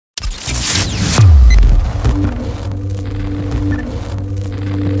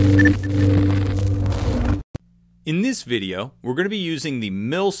this video, we're going to be using the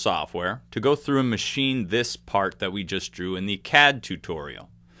mill software to go through and machine this part that we just drew in the CAD tutorial.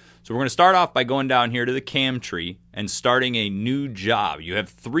 So we're going to start off by going down here to the CAM tree and starting a new job. You have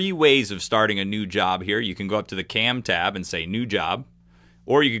three ways of starting a new job here. You can go up to the CAM tab and say New Job,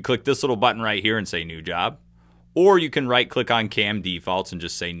 or you can click this little button right here and say New Job, or you can right click on CAM Defaults and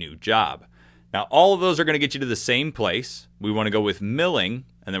just say New Job. Now all of those are going to get you to the same place. We want to go with milling,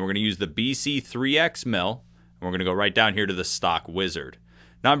 and then we're going to use the BC3X mill, and we're going to go right down here to the stock wizard.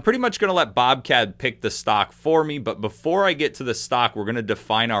 Now I'm pretty much going to let BobCAD pick the stock for me, but before I get to the stock, we're going to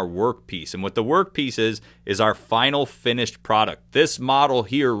define our workpiece. And what the workpiece is our final finished product. This model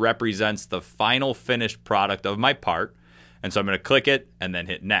here represents the final finished product of my part. And so I'm going to click it and then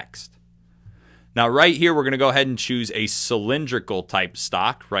hit next. Now right here, we're going to go ahead and choose a cylindrical type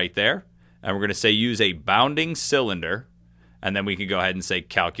stock right there. And we're going to say use a bounding cylinder. And then we can go ahead and say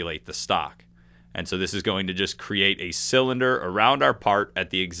calculate the stock. And so this is going to just create a cylinder around our part at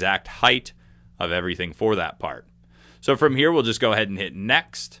the exact height of everything for that part. So from here, we'll just go ahead and hit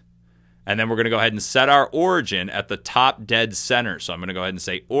next. And then we're going to go ahead and set our origin at the top dead center. So I'm going to go ahead and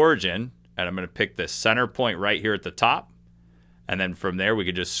say origin, and I'm going to pick this center point right here at the top. And then from there, we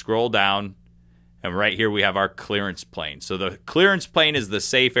could just scroll down. And right here, we have our clearance plane. So the clearance plane is the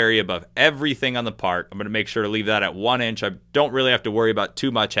safe area above everything on the part. I'm going to make sure to leave that at 1 inch. I don't really have to worry about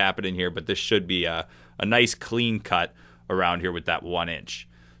too much happening here, but this should be a nice clean cut around here with that 1 inch.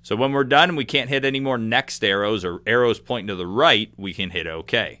 So when we're done and we can't hit any more next arrows or arrows pointing to the right, we can hit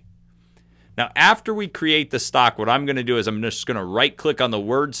OK. Now after we create the stock, what I'm going to do is I'm just going to right click on the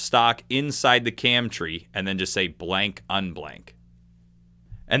word stock inside the CAM tree and then just say blank unblank.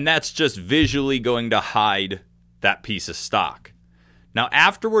 And that's just visually going to hide that piece of stock. Now,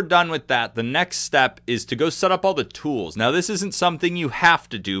 after we're done with that, the next step is to go set up all the tools. Now, this isn't something you have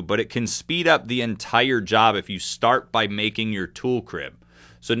to do, but it can speed up the entire job if you start by making your tool crib.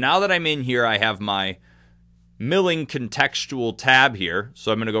 So now that I'm in here, I have my milling contextual tab here.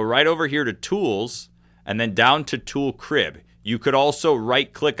 So I'm going to go right over here to tools and then down to tool crib. You could also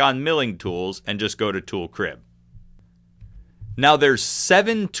right click on milling tools and just go to tool crib. Now there's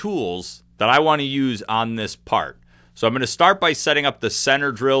 7 tools that I want to use on this part. So I'm going to start by setting up the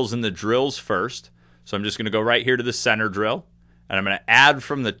center drills and the drills first. So I'm just going to go right here to the center drill, and I'm going to add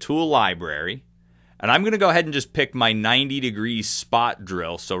from the tool library. And I'm going to go ahead and just pick my 90-degree spot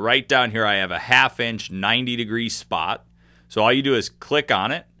drill. So right down here I have a 1/2 inch 90-degree spot. So all you do is click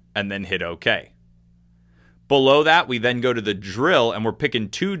on it and then hit OK. Below that, we then go to the drill, and we're picking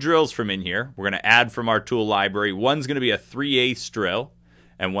 2 drills from in here. We're going to add from our tool library. One's going to be a 3/8 drill,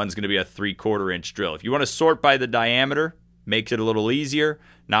 and one's going to be a 3/4 inch drill. If you want to sort by the diameter, makes it a little easier.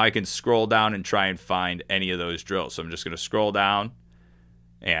 Now I can scroll down and try and find any of those drills. So I'm just going to scroll down,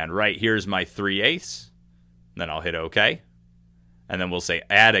 and right here's my 3/8. Then I'll hit OK. And then we'll say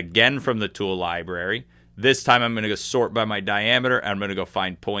add again from the tool library. This time I'm going to go sort by my diameter, and I'm going to go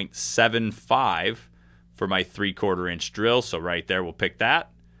find 0.75 for my 3/4 inch drill. So right there, we'll pick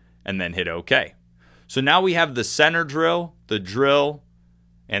that and then hit OK. So now we have the center drill, the drill,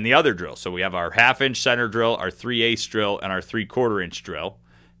 and the other drill. So we have our 1/2 inch center drill, our 3/8 drill, and our 3/4 inch drill.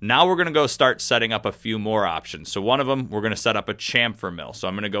 Now we're going to go start setting up a few more options. So one of them, we're going to set up a chamfer mill. So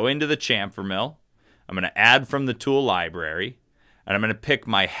I'm going to go into the chamfer mill. I'm going to add from the tool library, and I'm going to pick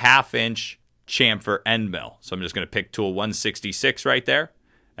my 1/2 inch chamfer end mill. So I'm just going to pick tool 166 right there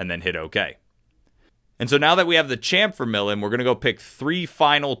and then hit OK. And so now that we have the chamfer mill in, we're going to go pick 3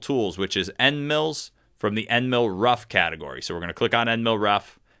 final tools, which is end mills from the end mill rough category. So we're going to click on end mill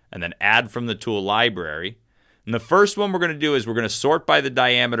rough and then add from the tool library. And the first one we're going to do is we're going to sort by the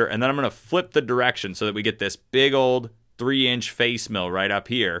diameter, and then I'm going to flip the direction so that we get this big old 3-inch face mill right up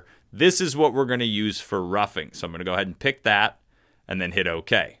here. This is what we're going to use for roughing. So I'm going to go ahead and pick that and then hit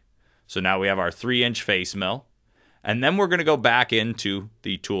OK. So now we have our 3-inch face mill. And then we're going to go back into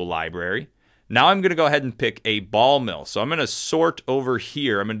the tool library. Now I'm going to go ahead and pick a ball mill. So I'm going to sort over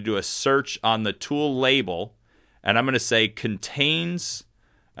here. I'm going to do a search on the tool label, and I'm going to say contains,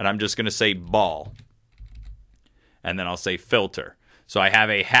 and I'm just going to say ball. And then I'll say filter. So I have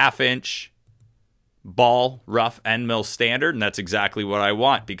a 1/2 inch ball rough end mill standard, and that's exactly what I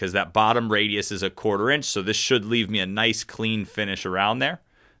want because that bottom radius is a 1/4 inch. So this should leave me a nice clean finish around there.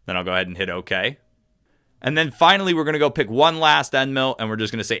 Then I'll go ahead and hit OK. And then finally, we're going to go pick one last end mill, and we're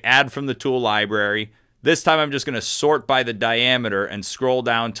just going to say add from the tool library. This time, I'm just going to sort by the diameter and scroll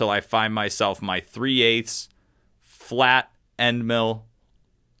down till I find myself my 3/8 flat end mill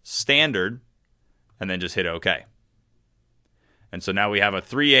standard, and then just hit OK. And so now we have a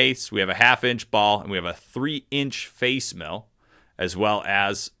 3/8, we have a 1/2 inch ball, and we have a 3-inch face mill, as well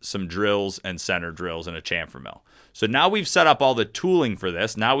as some drills and center drills and a chamfer mill. So now we've set up all the tooling for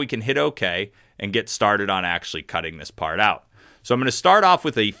this. Now we can hit OK and get started on actually cutting this part out. So I'm going to start off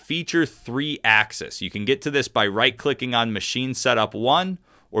with a feature 3-axis. You can get to this by right-clicking on Machine Setup 1,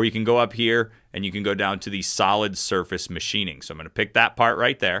 or you can go up here and you can go down to the solid surface machining. So I'm going to pick that part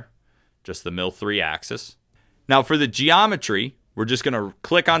right there, just the mill 3-axis. Now for the geometry, we're just going to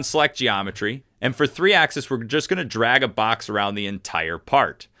click on Select Geometry. And for 3-axis, we're just going to drag a box around the entire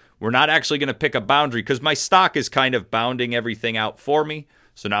part. We're not actually going to pick a boundary because my stock is kind of bounding everything out for me.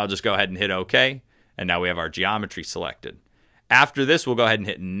 So now I'll just go ahead and hit OK. And now we have our geometry selected. After this, we'll go ahead and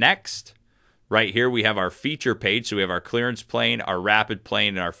hit Next. Right here, we have our feature page. So we have our clearance plane, our rapid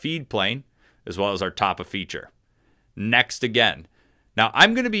plane, and our feed plane, as well as our top of feature. Next again. Now,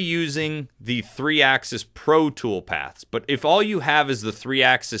 I'm going to be using the 3-axis Pro toolpaths, but if all you have is the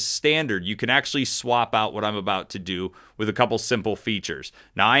 3-axis standard, you can actually swap out what I'm about to do with a couple simple features.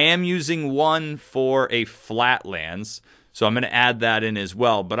 Now, I am using one for a flatlands, so I'm going to add that in as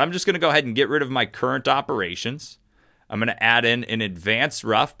well, but I'm just going to go ahead and get rid of my current operations. I'm going to add in an advanced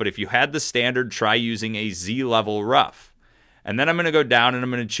rough, but if you had the standard, try using a Z-level rough. And then I'm going to go down and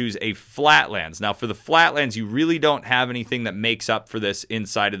I'm going to choose a flatlands. Now for the flatlands, you really don't have anything that makes up for this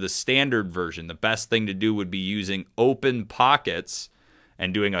inside of the standard version. The best thing to do would be using open pockets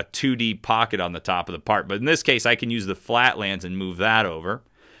and doing a 2D pocket on the top of the part. But in this case, I can use the flatlands and move that over.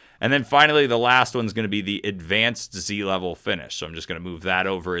 And then finally, the last one's going to be the advanced Z-level finish. So I'm just going to move that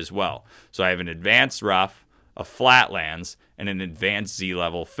over as well. So I have an advanced rough, a flatlands, and an advanced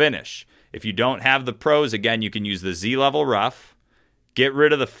Z-level finish. If you don't have the pros, again, you can use the Z-level rough. Get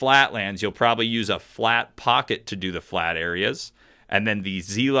rid of the flatlands. You'll probably use a flat pocket to do the flat areas. And then the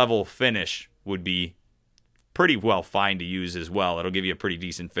Z-level finish would be pretty well fine to use as well. It'll give you a pretty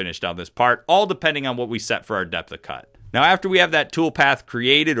decent finish down this part, all depending on what we set for our depth of cut. Now, after we have that toolpath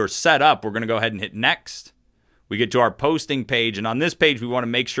created or set up, we're going to go ahead and hit Next. We get to our posting page, and on this page, we want to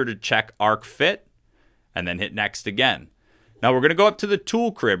make sure to check Arc Fit, and then hit Next again. Now we're going to go up to the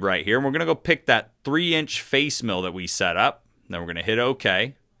tool crib right here, and we're going to go pick that 3-inch face mill that we set up. Then we're going to hit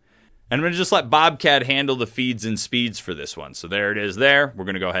OK. And I'm going to just let BobCAD handle the feeds and speeds for this one. So there it is there. We're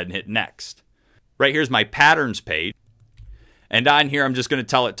going to go ahead and hit Next. Right here's my patterns page. And on here, I'm just going to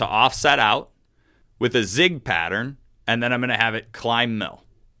tell it to offset out with a zig pattern, and then I'm going to have it climb mill.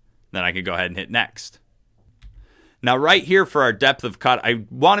 Then I can go ahead and hit Next. Now right here for our depth of cut, I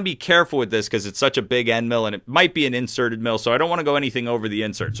want to be careful with this because it's such a big end mill and it might be an inserted mill, so I don't want to go anything over the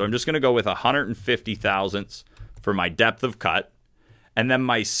insert. So I'm just going to go with 150 thousandths for my depth of cut. And then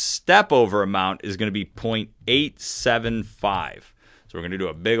my step over amount is going to be 0.875. So we're going to do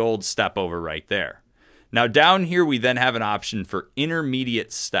a big old step over right there. Now down here we then have an option for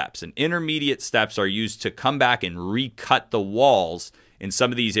intermediate steps. And intermediate steps are used to come back and recut the walls in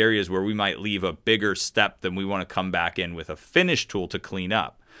some of these areas where we might leave a bigger step than we want to come back in with a finish tool to clean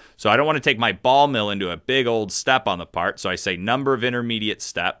up. So I don't want to take my ball mill into a big old step on the part. So I say number of intermediate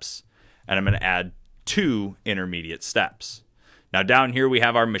steps, and I'm going to add 2 intermediate steps. Now down here we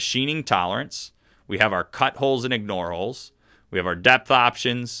have our machining tolerance. We have our cut holes and ignore holes. We have our depth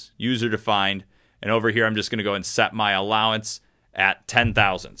options, user defined. And over here I'm just going to go and set my allowance at 10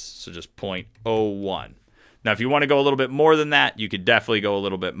 thousandths. So just 0.01. Now, if you want to go a little bit more than that, you could definitely go a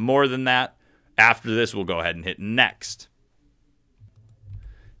little bit more than that. After this, we'll go ahead and hit Next.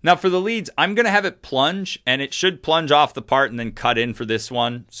 Now, for the leads, I'm going to have it plunge, and it should plunge off the part and then cut in for this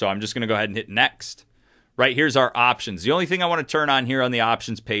one. So I'm just going to go ahead and hit Next. Right here's our options. The only thing I want to turn on here on the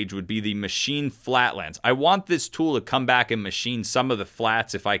options page would be the machine flatlands. I want this tool to come back and machine some of the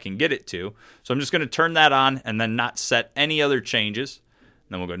flats if I can get it to. So I'm just going to turn that on and then not set any other changes.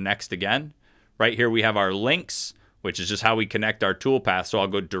 And then we'll go Next again. Right here we have our links, which is just how we connect our toolpath. So I'll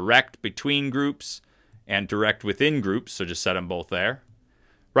go direct between groups and direct within groups. So just set them both there.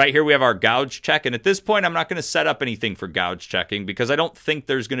 Right here we have our gouge check. And at this point, I'm not going to set up anything for gouge checking because I don't think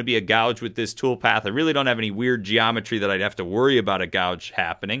there's going to be a gouge with this toolpath. I really don't have any weird geometry that I'd have to worry about a gouge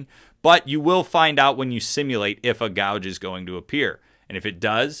happening. But you will find out when you simulate if a gouge is going to appear. And if it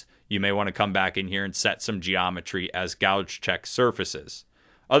does, you may want to come back in here and set some geometry as gouge check surfaces.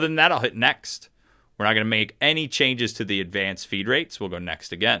 Other than that, I'll hit Next. We're not going to make any changes to the advanced feed rates. We'll go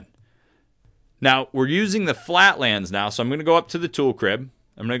Next again. Now, we're using the flatlands now, so I'm going to go up to the tool crib.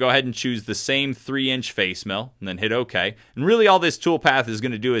 I'm going to go ahead and choose the same 3-inch face mill and then hit OK. And really all this toolpath is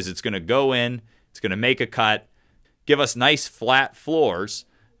going to do is it's going to go in, it's going to make a cut, give us nice flat floors,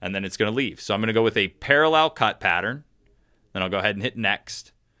 and then it's going to leave. So I'm going to go with a parallel cut pattern. Then I'll go ahead and hit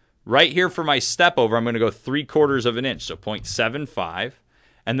Next. Right here for my step over, I'm going to go 3/4 of an inch, so 0.75.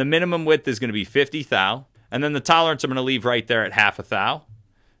 And the minimum width is going to be 50 thou. And then the tolerance I'm going to leave right there at 1/2 thou.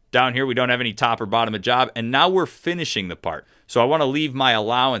 Down here, we don't have any top or bottom of job, and now we're finishing the part. So I want to leave my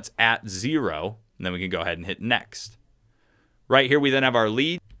allowance at 0, and then we can go ahead and hit next. Right here, we then have our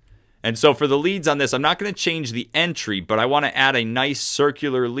lead. And so for the leads on this, I'm not going to change the entry, but I want to add a nice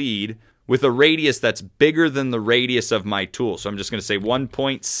circular lead with a radius that's bigger than the radius of my tool. So I'm just going to say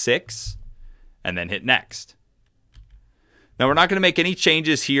 1.6 and then hit next. Now we're not going to make any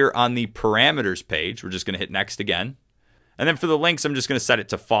changes here on the parameters page. We're just going to hit next again. And then for the links, I'm just going to set it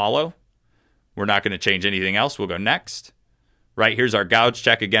to follow. We're not going to change anything else. We'll go next. Right, here's our gouge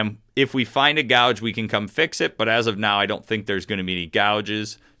check. Again, if we find a gouge, we can come fix it. But as of now, I don't think there's going to be any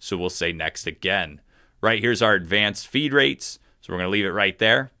gouges. So we'll say next again. Right, here's our advanced feed rates. So we're going to leave it right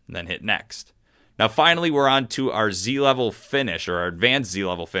there and then hit next. Now, finally, we're on to our Z-level finish or our advanced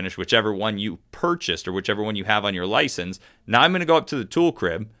Z-level finish, whichever one you purchased or whichever one you have on your license. Now I'm going to go up to the tool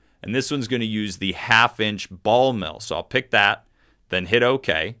crib, and this one's going to use the 1/2-inch ball mill. So I'll pick that, then hit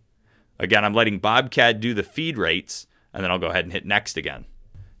OK. Again, I'm letting BobCAD do the feed rates, and then I'll go ahead and hit next again.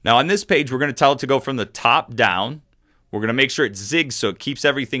 Now on this page, we're going to tell it to go from the top down. We're going to make sure it zigs so it keeps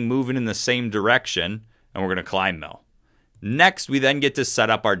everything moving in the same direction, and we're going to climb mill. Next, we then get to set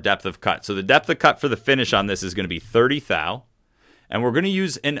up our depth of cut. So the depth of cut for the finish on this is going to be 30 thou, and we're going to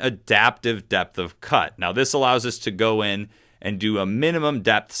use an adaptive depth of cut. Now this allows us to go in and do a minimum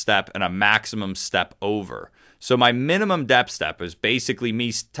depth step and a maximum step over. So my minimum depth step is basically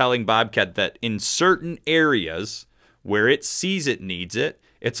me telling BobCAD that in certain areas where it sees it needs it,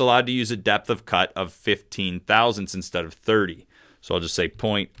 it's allowed to use a depth of cut of 15 thousandths instead of 30. So I'll just say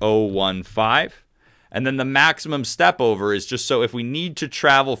 0.015. And then the maximum step over is just so if we need to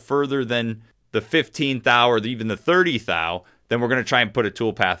travel further than the 15 thou or even the 30 thou, then we're going to try and put a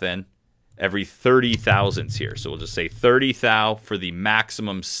toolpath in every 30 thousandths here. So we'll just say 30 thou for the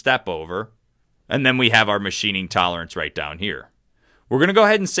maximum step over. And then we have our machining tolerance right down here. We're going to go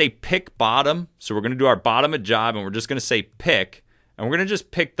ahead and say pick bottom. So we're going to do our bottom of job, and we're just going to say pick. And we're going to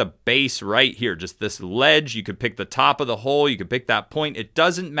just pick the base right here, just this ledge. You could pick the top of the hole. You could pick that point. It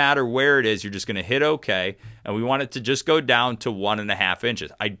doesn't matter where it is. You're just going to hit OK. And we want it to just go down to 1.5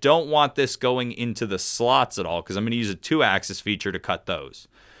 inches. I don't want this going into the slots at all because I'm going to use a 2-axis feature to cut those.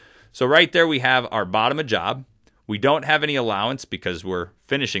 So right there we have our bottom of job. We don't have any allowance because we're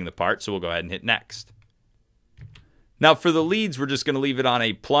finishing the part, so we'll go ahead and hit next. Now for the leads, we're just going to leave it on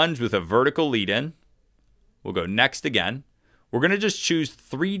a plunge with a vertical lead in. We'll go next again. We're going to just choose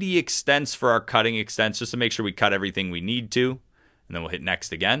 3D extents for our cutting extents just to make sure we cut everything we need to. And then we'll hit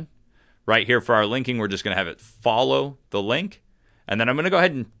next again. Right here for our linking, we're just going to have it follow the link. And then I'm going to go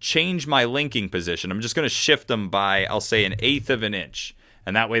ahead and change my linking position. I'm just going to shift them by, I'll say, 1/8 of an inch.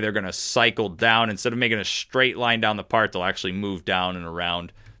 And that way they're going to cycle down. Instead of making a straight line down the part, they'll actually move down and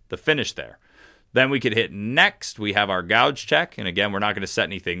around the finish there. Then we could hit next. We have our gouge check. And again, we're not going to set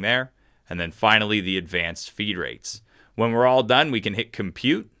anything there. And then finally, the advanced feed rates. When we're all done, we can hit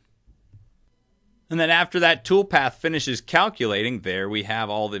compute. And then after that toolpath finishes calculating, there we have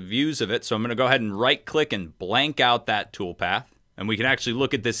all the views of it. So I'm going to go ahead and right click and blank out that toolpath. And we can actually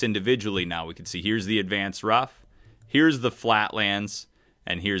look at this individually now. We can see here's the advanced rough, here's the flatlands,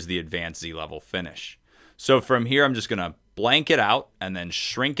 and here's the advanced Z-level finish. So from here, I'm just going to blank it out and then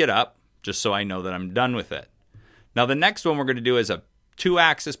shrink it up just so I know that I'm done with it. Now the next one we're going to do is a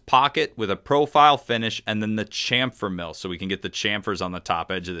 2-axis pocket with a profile finish and then the chamfer mill so we can get the chamfers on the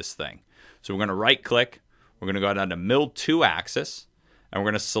top edge of this thing. So we're going to right click, we're going to go down to mill 2-axis, and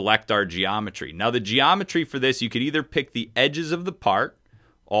we're going to select our geometry. Now the geometry for this, you could either pick the edges of the part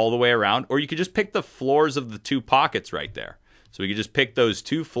all the way around, or you could just pick the floors of the 2 pockets right there. So we could just pick those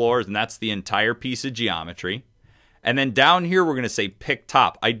 2 floors, and that's the entire piece of geometry. And then down here, we're going to say pick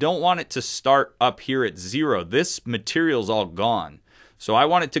top. I don't want it to start up here at 0. This material's all gone. So I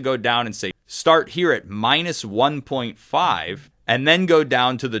want it to go down and say start here at -1.5 and then go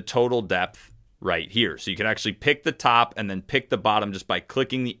down to the total depth right here. So you can actually pick the top and then pick the bottom just by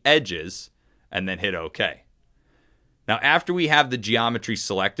clicking the edges and then hit OK. Now after we have the geometry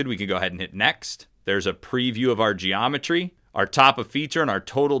selected, we can go ahead and hit next. There's a preview of our geometry, our top of feature, and our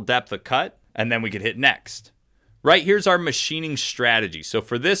total depth of cut, and then we could hit next. Right here's our machining strategy. So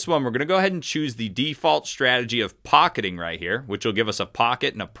for this one, we're going to go ahead and choose the default strategy of pocketing right here, which will give us a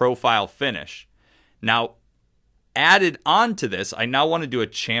pocket and a profile finish. Now, added onto this, I now want to do a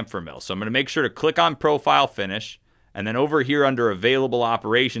chamfer mill. So I'm going to make sure to click on profile finish, and then over here under available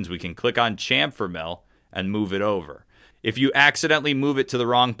operations, we can click on chamfer mill and move it over. If you accidentally move it to the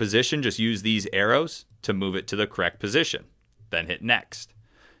wrong position, just use these arrows to move it to the correct position. Then hit next.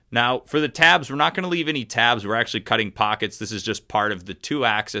 Now, for the tabs, we're not going to leave any tabs. We're actually cutting pockets. This is just part of the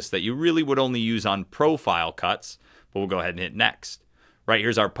 2-axis that you really would only use on profile cuts, but we'll go ahead and hit next. Right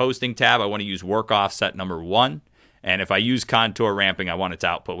here's our posting tab. I want to use work offset number 1. And if I use contour ramping, I want it to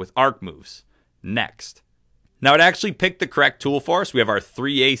output with arc moves. Next. Now it actually picked the correct tool for us. We have our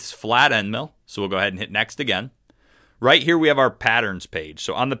 3/8 flat end mill. So we'll go ahead and hit next again. Right here we have our patterns page.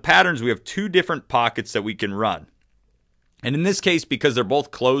 So on the patterns, we have 2 different pockets that we can run. And in this case, because they're both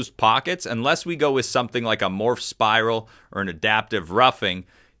closed pockets, unless we go with something like a morph spiral or an adaptive roughing,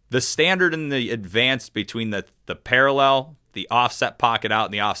 the standard and the advanced between the parallel, the offset pocket out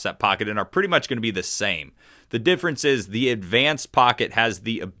and the offset pocket in are pretty much going to be the same. The difference is the advanced pocket has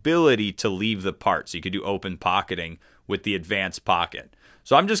the ability to leave the part. So you could do open pocketing with the advanced pocket.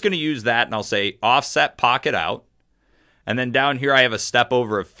 So I'm just going to use that and I'll say offset pocket out. And then down here I have a step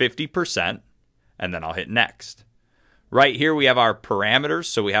over of 50%. And then I'll hit next. Right here we have our parameters.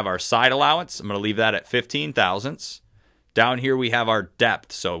 So we have our side allowance. I'm going to leave that at 15 thousandths. Down here we have our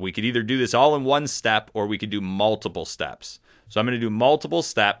depth. So we could either do this all in one step or we could do multiple steps. So I'm going to do multiple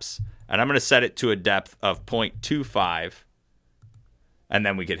steps and I'm going to set it to a depth of 0.25 and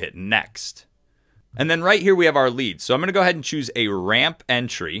then we could hit next. And then right here we have our lead. So I'm going to go ahead and choose a ramp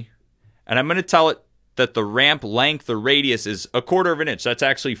entry and I'm going to tell it that the ramp length or radius is 1/4 of an inch. That's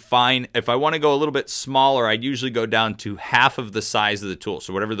actually fine. If I want to go a little bit smaller, I'd usually go down to half of the size of the tool.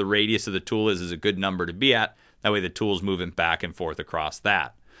 So whatever the radius of the tool is a good number to be at. That way the tool's moving back and forth across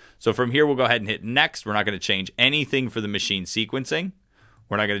that. So from here, we'll go ahead and hit next. We're not going to change anything for the machine sequencing.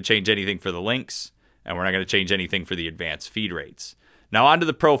 We're not going to change anything for the links. And we're not going to change anything for the advanced feed rates. Now onto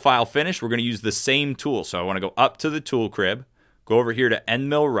the profile finish, we're going to use the same tool. So I want to go up to the tool crib, go over here to end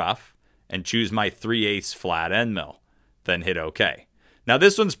mill rough, and choose my 3/8 flat end mill. Then hit OK. Now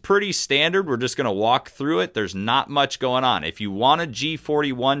this one's pretty standard. We're just going to walk through it. There's not much going on. If you want a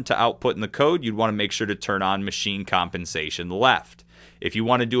G41 to output in the code, you'd want to make sure to turn on machine compensation left. If you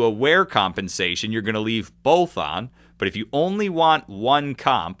want to do a wear compensation, you're going to leave both on. But if you only want one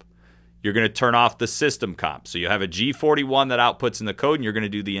comp, you're going to turn off the system comp. So you have a G41 that outputs in the code, and you're going to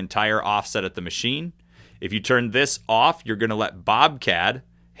do the entire offset at the machine. If you turn this off, you're going to let BobCAD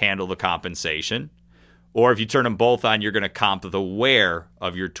handle the compensation. Or if you turn them both on, you're going to comp the wear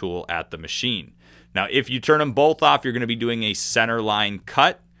of your tool at the machine. Now, if you turn them both off, you're going to be doing a center line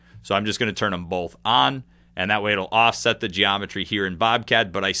cut. So I'm just going to turn them both on. And that way it'll offset the geometry here in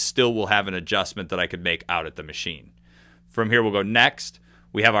BobCAD, but I still will have an adjustment that I could make out at the machine. From here, we'll go next.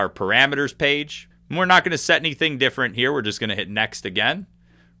 We have our parameters page. We're not going to set anything different here. We're just going to hit next again.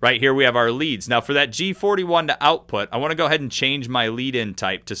 Right here, we have our leads. Now, for that G41 to output, I want to go ahead and change my lead in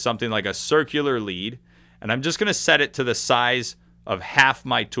type to something like a circular lead. And I'm just going to set it to the size of half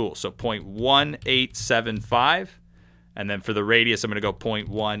my tool. So 0.1875. And then for the radius, I'm going to go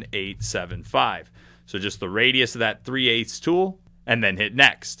 0.1875. So just the radius of that 3/8 tool, and then hit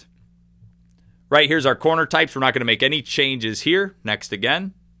next. Right here's our corner types. We're not going to make any changes here. Next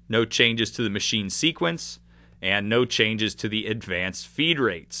again. No changes to the machine sequence. And no changes to the advanced feed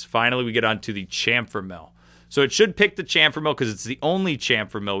rates. Finally, we get onto the chamfer mill. So it should pick the chamfer mill because it's the only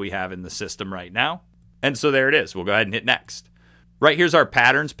chamfer mill we have in the system right now. And so there it is. We'll go ahead and hit next. Right here's our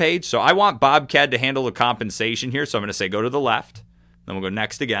patterns page. So I want BobCAD to handle the compensation here. So I'm going to say go to the left. Then we'll go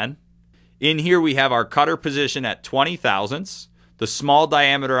next again. In here we have our cutter position at 20 thousandths. The small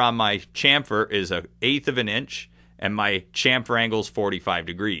diameter on my chamfer is 1/8 of an inch. And my chamfer angle is 45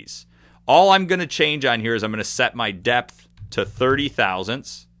 degrees. All I'm going to change on here is I'm going to set my depth to 30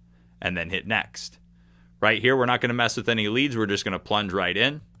 thousandths. And then hit next. Right here we're not going to mess with any leads. We're just going to plunge right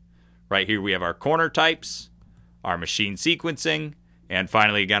in. Right here we have our corner types, our machine sequencing, and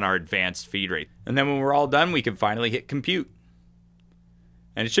finally, again, our advanced feed rate. And then when we're all done, we can finally hit compute.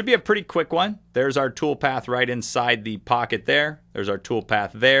 And it should be a pretty quick one. There's our toolpath right inside the pocket there. There's our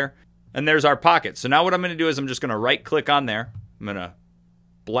toolpath there. And there's our pocket. So now what I'm going to do is I'm just going to right-click on there. I'm going to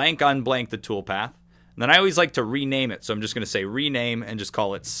blank unblank the toolpath. And then I always like to rename it. So I'm just going to say rename and just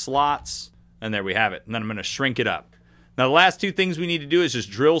call it slots. And there we have it. And then I'm going to shrink it up. Now, the last two things we need to do is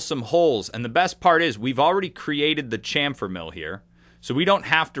just drill some holes. And the best part is we've already created the chamfer mill here. So we don't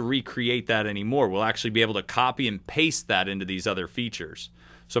have to recreate that anymore. We'll actually be able to copy and paste that into these other features.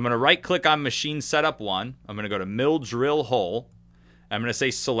 So I'm going to right-click on Machine Setup 1. I'm going to go to Mill Drill Hole. I'm going to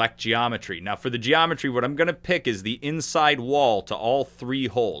say Select Geometry. Now, for the geometry, what I'm going to pick is the inside wall to all 3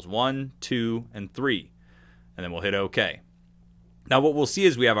 holes. 1, 2, and 3. And then we'll hit OK. Now, what we'll see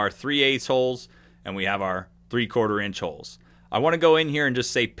is we have our 3/8 holes and we have our 3/4 inch holes. I want to go in here and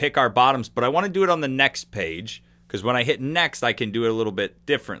just say pick our bottoms, but I want to do it on the next page because when I hit next, I can do it a little bit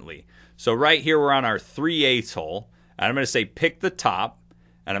differently. So right here, we're on our 3/8 hole, and I'm going to say pick the top,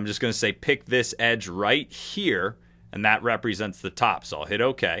 and I'm just going to say pick this edge right here, and that represents the top. So I'll hit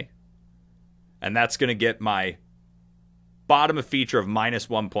OK, and that's going to get my bottom a feature of minus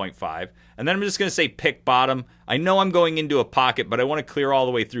 1.5. And then I'm just going to say pick bottom. I know I'm going into a pocket, but I want to clear all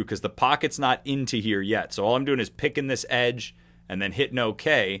the way through because the pocket's not into here yet. So all I'm doing is picking this edge and then hitting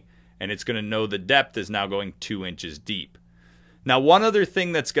OK. And it's going to know the depth is now going 2 inches deep. Now, one other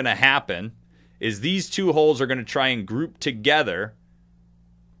thing that's going to happen is these two holes are going to try and group together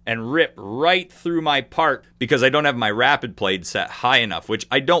and rip right through my part because I don't have my rapid plane set high enough, which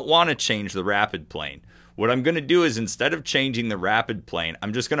I don't want to change the rapid plane. What I'm going to do is instead of changing the rapid plane,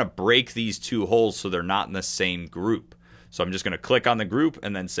 I'm just going to break these two holes so they're not in the same group. So I'm just going to click on the group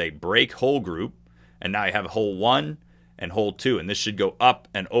and then say break hole group. And now I have hole 1 and hole 2. And this should go up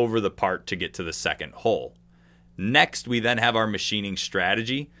and over the part to get to the second hole. Next, we then have our machining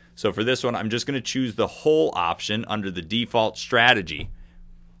strategy. So for this one, I'm just going to choose the hole option under the default strategy.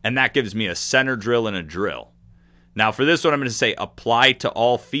 And that gives me a center drill and a drill. Now for this one, I'm going to say apply to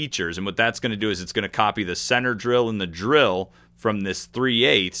all features. And what that's going to do is it's going to copy the center drill and the drill from this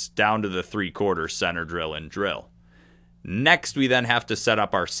 3/8 down to the 3/4 center drill and drill. Next, we then have to set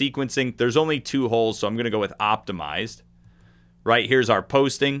up our sequencing. There's only 2 holes, so I'm going to go with optimized. Right here's our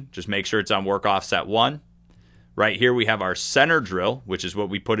posting. Just make sure it's on work offset 1. Right here we have our center drill, which is what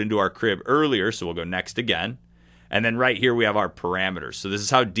we put into our crib earlier, so we'll go next again. And then right here we have our parameters. So this is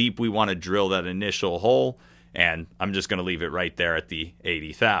how deep we want to drill that initial hole, and I'm just going to leave it right there at the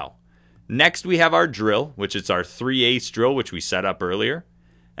 80 thou. Next we have our drill, which is our 3/8 drill, which we set up earlier.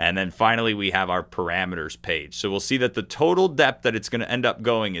 And then finally we have our parameters page. So we'll see that the total depth that it's going to end up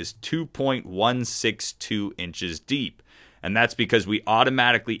going is 2.162 inches deep. And that's because we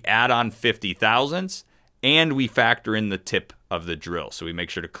automatically add on 50 thousandths and we factor in the tip of the drill. So we make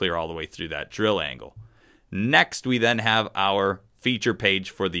sure to clear all the way through that drill angle. Next, we then have our feature page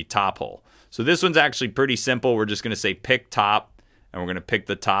for the top hole. So this one's actually pretty simple. We're just going to say pick top, and we're going to pick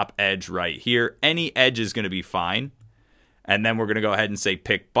the top edge right here. Any edge is going to be fine. And then we're going to go ahead and say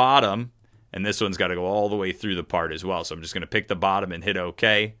pick bottom, and this one's got to go all the way through the part as well. So I'm just going to pick the bottom and hit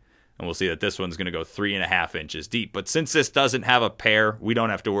OK, and we'll see that this one's going to go 3.5 inches deep. But since this doesn't have a pair, we don't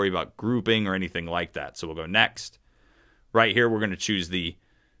have to worry about grouping or anything like that. So we'll go next. Right here, we're going to choose the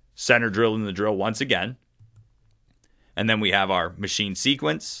center drill and the drill once again. And then we have our machine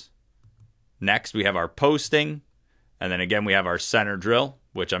sequence. Next, we have our posting. And then again, we have our center drill,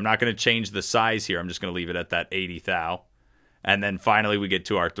 which I'm not going to change the size here. I'm just going to leave it at that 80 thou. And then finally, we get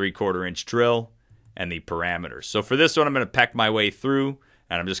to our 3/4 inch drill and the parameters. So for this one, I'm going to peck my way through,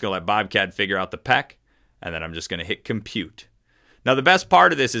 and I'm just going to let BobCAD figure out the peck. And then I'm just going to hit compute. Now, the best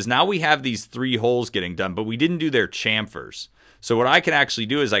part of this is now we have these 3 holes getting done, but we didn't do their chamfers. So what I can actually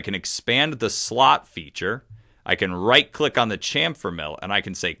do is I can expand the slot feature. I can right-click on the chamfer mill, and I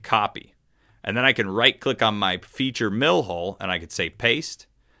can say copy. And then I can right-click on my feature mill hole, and I can say paste.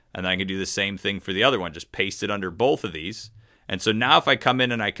 And then I can do the same thing for the other one, just paste it under both of these. And so now if I come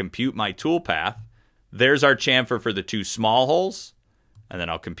in and I compute my toolpath, there's our chamfer for the 2 small holes. And then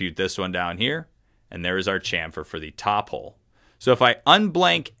I'll compute this one down here. And there is our chamfer for the top hole. So if I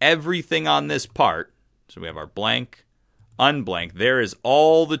unblank everything on this part, so we have our blank, unblank, there is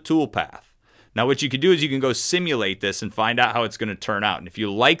all the toolpath. Now what you can do is you can go simulate this and find out how it's going to turn out. And if you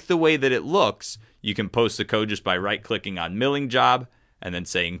like the way that it looks, you can post the code just by right-clicking on milling job and then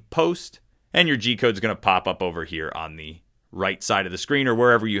saying post. And your G-code is going to pop up over here on the right side of the screen or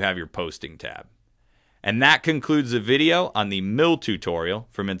wherever you have your posting tab. And that concludes the video on the mill tutorial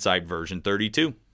from inside version 32.